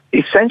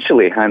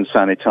Essentially, hand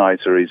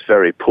sanitizer is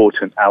very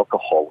potent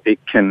alcohol. It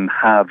can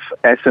have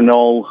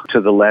ethanol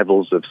to the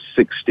levels of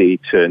 60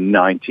 to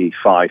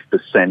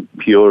 95%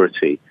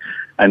 purity.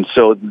 And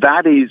so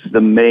that is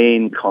the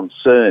main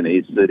concern,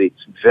 is that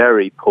it's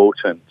very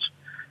potent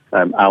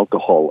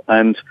alcohol.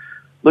 And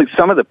look,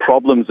 some of the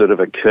problems that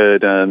have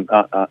occurred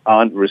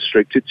aren't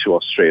restricted to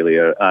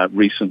Australia.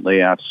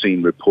 Recently, I've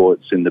seen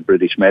reports in the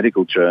British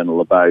Medical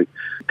Journal about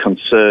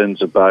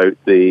concerns about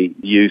the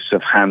use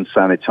of hand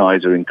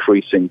sanitizer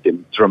increasing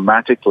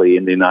dramatically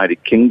in the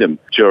United Kingdom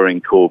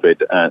during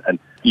COVID, and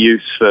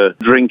use for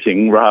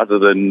drinking rather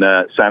than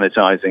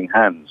sanitizing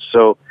hands.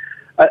 So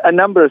a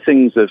number of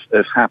things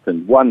have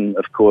happened. One,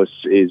 of course,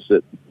 is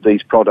that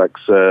these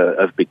products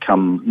have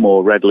become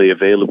more readily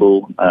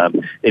available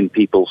in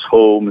people's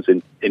homes,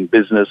 in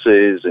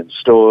businesses, in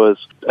stores.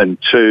 And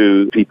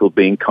two, people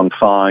being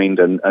confined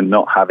and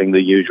not having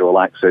the usual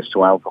access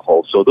to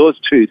alcohol. So those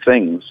two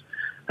things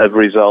have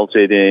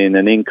resulted in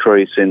an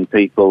increase in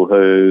people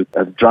who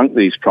have drunk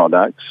these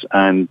products,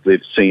 and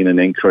we've seen an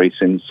increase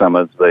in some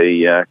of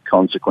the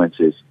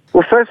consequences.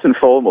 Well, first and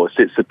foremost,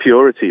 it's the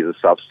purity of the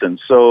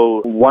substance.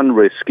 So one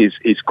risk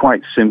is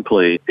quite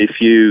simply,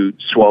 if you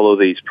swallow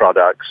these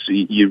products,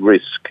 you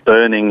risk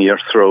burning your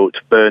throat,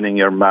 burning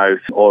your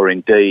mouth, or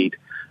indeed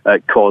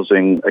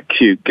causing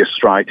acute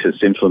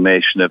gastritis,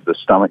 inflammation of the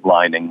stomach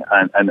lining,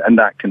 and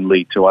that can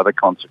lead to other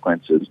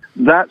consequences.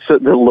 That's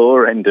at the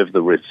lower end of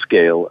the risk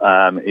scale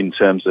in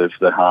terms of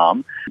the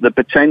harm. The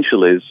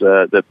potential is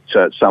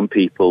that some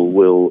people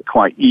will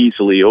quite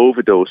easily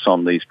overdose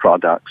on these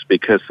products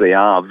because they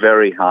are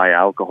very high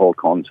alcohol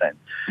content.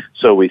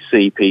 So we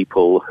see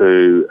people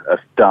who have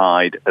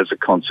died as a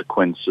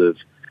consequence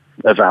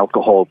of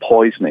alcohol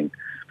poisoning.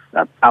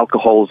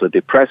 Alcohol is a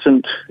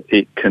depressant.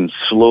 It can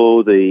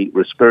slow the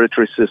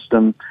respiratory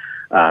system.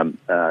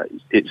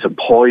 It's a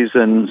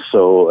poison,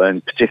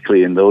 and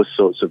particularly in those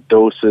sorts of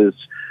doses,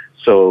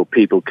 so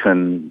people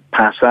can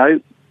pass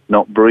out,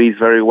 not breathe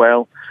very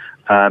well,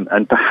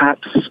 and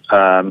perhaps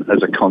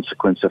as a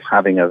consequence of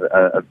having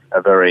a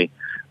very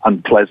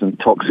unpleasant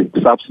toxic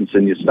substance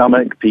in your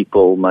stomach,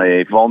 people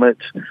may vomit,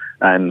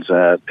 and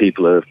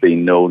people have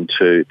been known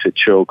to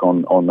choke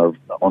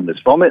on this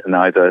vomit and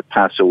either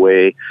pass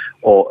away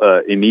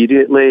or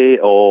immediately,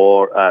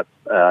 or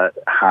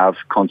have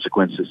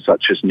consequences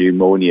such as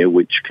pneumonia,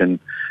 which can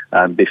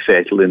be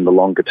fatal in the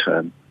longer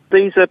term.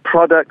 These are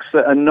products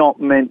that are not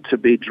meant to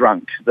be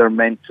drunk. They're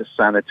meant to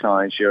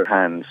sanitize your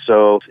hands.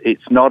 So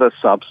it's not a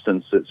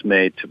substance that's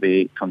made to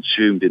be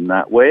consumed in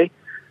that way.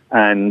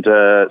 And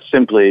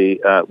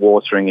simply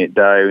watering it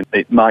down,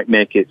 it might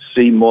make it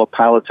seem more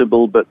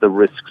palatable, but the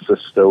risks are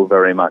still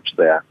very much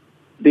there.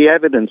 The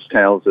evidence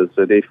tells us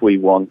that if we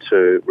want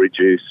to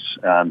reduce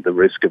the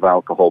risk of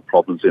alcohol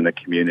problems in a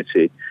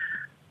community,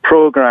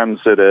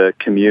 programs that are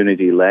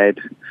community-led,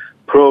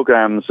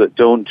 programs that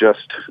don't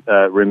just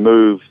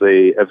remove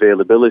the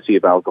availability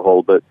of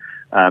alcohol, but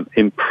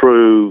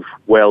improve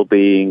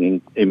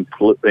well-being,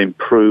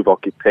 improve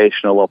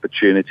occupational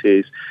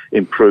opportunities,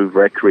 improve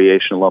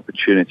recreational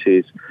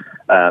opportunities,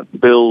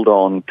 build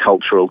on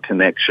cultural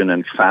connection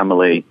and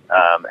family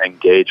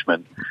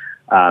engagement.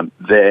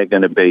 They're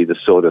going to be the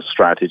sort of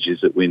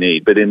strategies that we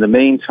need. But in the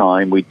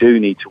meantime, we do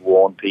need to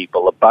warn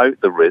people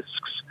about the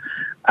risks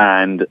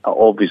and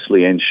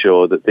obviously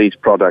ensure that these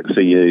products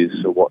are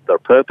used for what their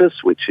purpose,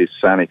 which is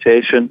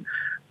sanitation.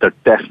 They're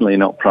definitely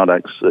not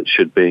products that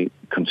should be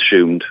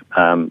consumed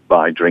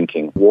by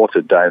drinking,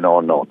 watered down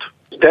or not.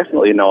 It's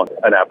definitely not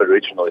an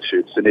Aboriginal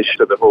issue. It's an issue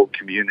for the whole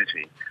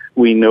community.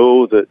 We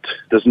know that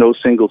there's no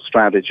single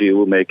strategy that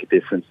will make a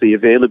difference. The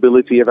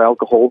availability of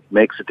alcohol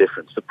makes a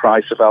difference. The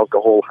price of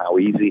alcohol, how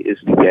easy it is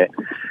to get.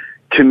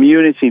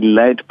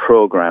 Community-led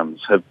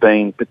programs have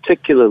been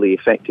particularly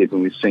effective,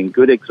 and we've seen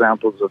good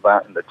examples of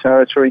that in the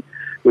Territory.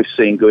 We've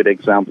seen good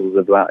examples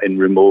of that in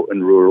remote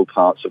and rural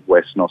parts of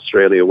Western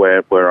Australia,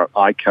 where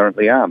I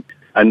currently am.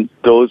 And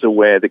those are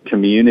where the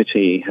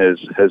community has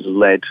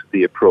led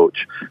the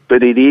approach.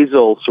 But it is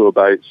also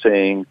about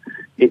saying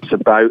it's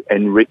about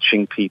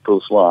enriching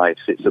people's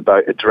lives. It's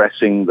about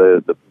addressing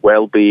the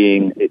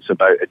well-being. It's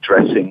about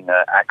addressing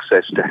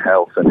access to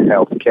health and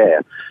health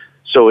care.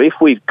 So if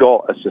we've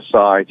got a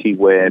society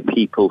where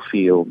people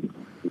feel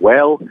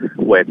well,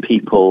 where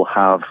people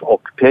have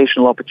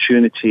occupational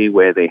opportunity,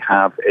 where they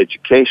have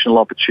educational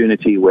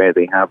opportunity, where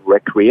they have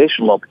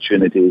recreational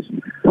opportunities,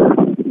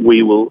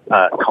 we will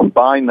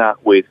combine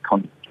that with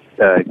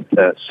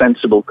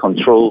sensible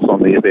controls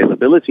on the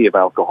availability of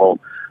alcohol.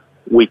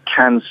 We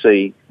can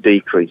see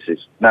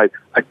decreases. Now,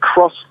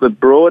 across the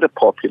broader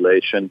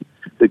population,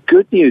 the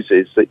good news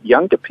is that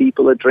younger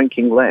people are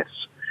drinking less.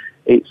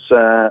 It's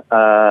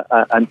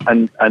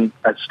and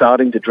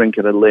starting to drink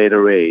at a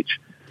later age.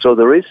 So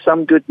there is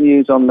some good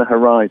news on the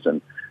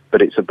horizon,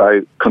 but it's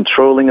about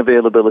controlling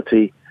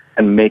availability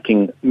and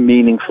making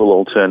meaningful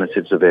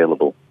alternatives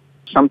available.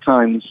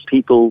 Sometimes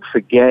people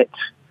forget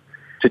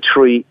to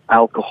treat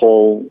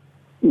alcohol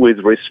with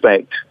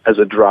respect as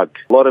a drug.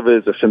 A lot of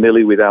us are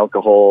familiar with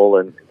alcohol,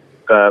 and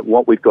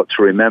what we've got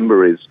to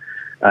remember is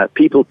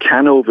People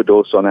can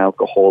overdose on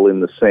alcohol in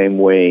the same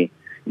way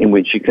in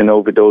which you can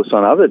overdose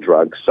on other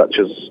drugs, such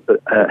as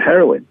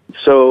heroin.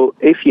 So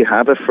if you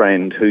have a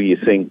friend who you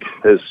think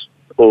has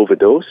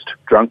overdosed,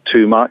 drunk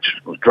too much,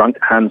 drunk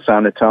hand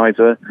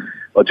sanitizer,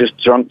 or just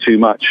drunk too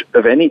much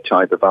of any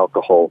type of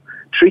alcohol,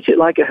 treat it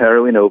like a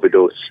heroin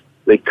overdose.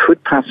 They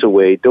could pass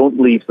away. Don't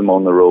leave them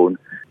on their own.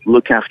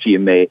 Look after your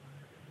mate.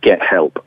 Get help.